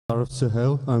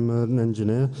Suhail, I'm an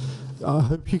engineer. I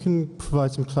hope you can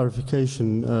provide some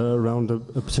clarification around a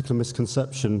particular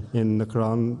misconception in the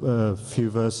Quran, a few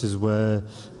verses where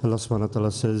Allah subhanahu wa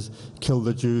ta'ala says, kill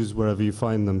the Jews wherever you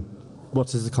find them.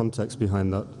 What is the context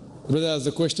behind that? Brother asked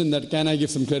the question that, can I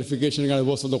give some clarification regarding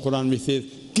the verse of the Quran which says,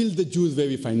 kill the Jews where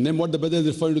we find them. What the brother is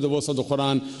referring to the verse of the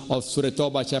Quran of Surah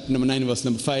Tawbah, chapter number 9, verse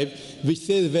number 5, which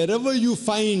says, wherever you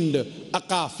find a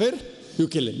kafir, you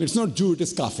kill him. It's not Jew, it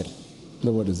is kafir.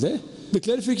 The word is there. The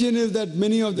clarification is that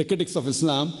many of the critics of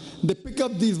Islam, they pick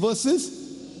up these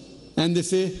verses and they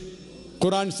say,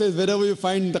 Quran says, wherever you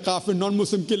find the kafir,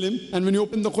 non-Muslim, kill him. And when you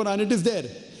open the Quran, it is there.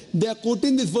 They are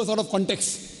quoting this verse out of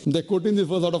context. They are quoting this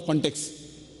verse out of context.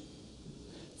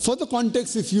 For the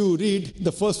context, if you read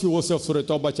the first few verses of Surah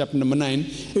Tawbah, chapter number 9,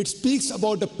 it speaks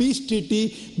about a peace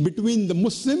treaty between the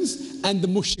Muslims and the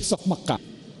mushriks of Makkah.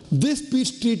 This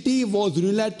peace treaty was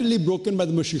unilaterally broken by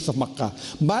the mushriks of Makkah.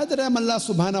 By the time Allah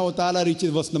subhanahu wa ta'ala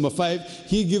reaches verse number 5,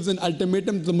 He gives an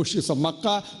ultimatum to the mushriks of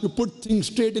Makkah: you put things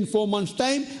straight in 4 months'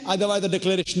 time, otherwise the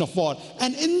declaration of war.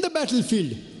 And in the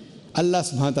battlefield, Allah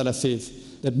subhanahu wa ta'ala says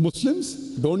that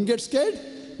Muslims, don't get scared.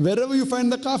 Wherever you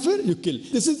find the kafir, you kill.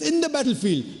 This is in the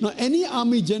battlefield. Now, any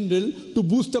army general, to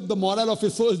boost up the morale of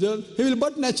his soldiers, he will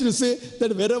but naturally say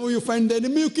that wherever you find the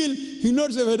enemy, you kill. He will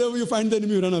not say wherever you find the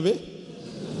enemy, you run away.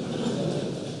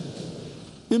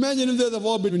 Imagine if there's a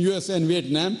war between USA and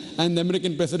Vietnam, and the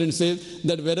American president says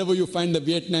that wherever you find the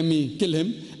Vietnamese, kill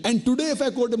him. And today, if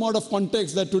I quote him out of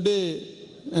context, that today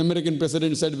American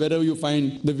president said wherever you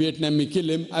find the Vietnamese, kill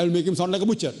him, I will make him sound like a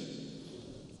butcher.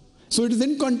 So it is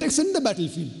in context in the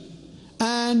battlefield.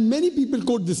 And many people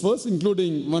quote this verse,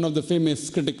 including one of the famous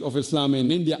critics of Islam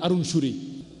in India, Arun Shuri.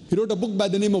 He wrote a book by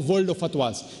the name of World of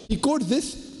Fatwas. He quotes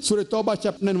this, Surah Tawbah,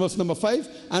 chapter 9, verse number 5,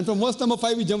 and from verse number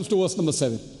 5 he jumps to verse number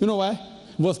 7. You know why?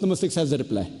 Verse number 6 has the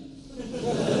reply.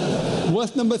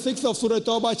 Verse number 6 of Surah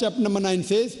Tawbah, chapter number 9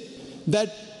 says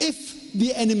that if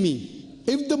the enemy,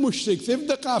 if the mushriks, if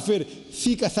the kafir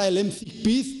seek asylum, seek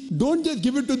peace, don't just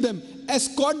give it to them.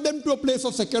 Escort them to a place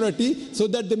of security so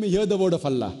that they may hear the word of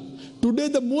Allah. Today,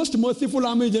 the most merciful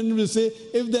army general will say,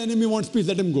 if the enemy wants peace,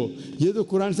 let him go. Here the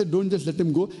Quran said, don't just let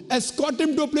him go. Escort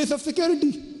him to a place of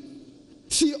security.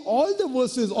 See, all the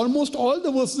verses, almost all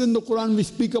the verses in the Quran we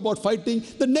speak about fighting,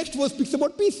 the next verse speaks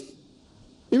about peace.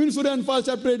 Even Surah Anfal,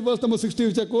 chapter 8, verse number 60,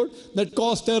 which I quote, that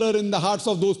cause terror in the hearts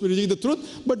of those who reject the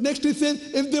truth. But next it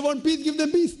says, if they want peace, give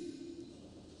them peace.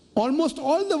 Almost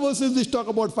all the verses which talk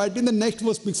about fighting, the next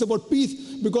verse speaks about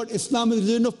peace, because Islam is a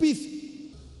religion of peace.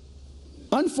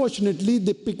 Unfortunately,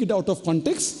 they pick it out of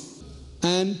context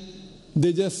and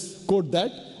they just quote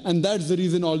that, and that's the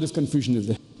reason all this confusion is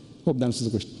there. Hope that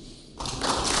answers the question.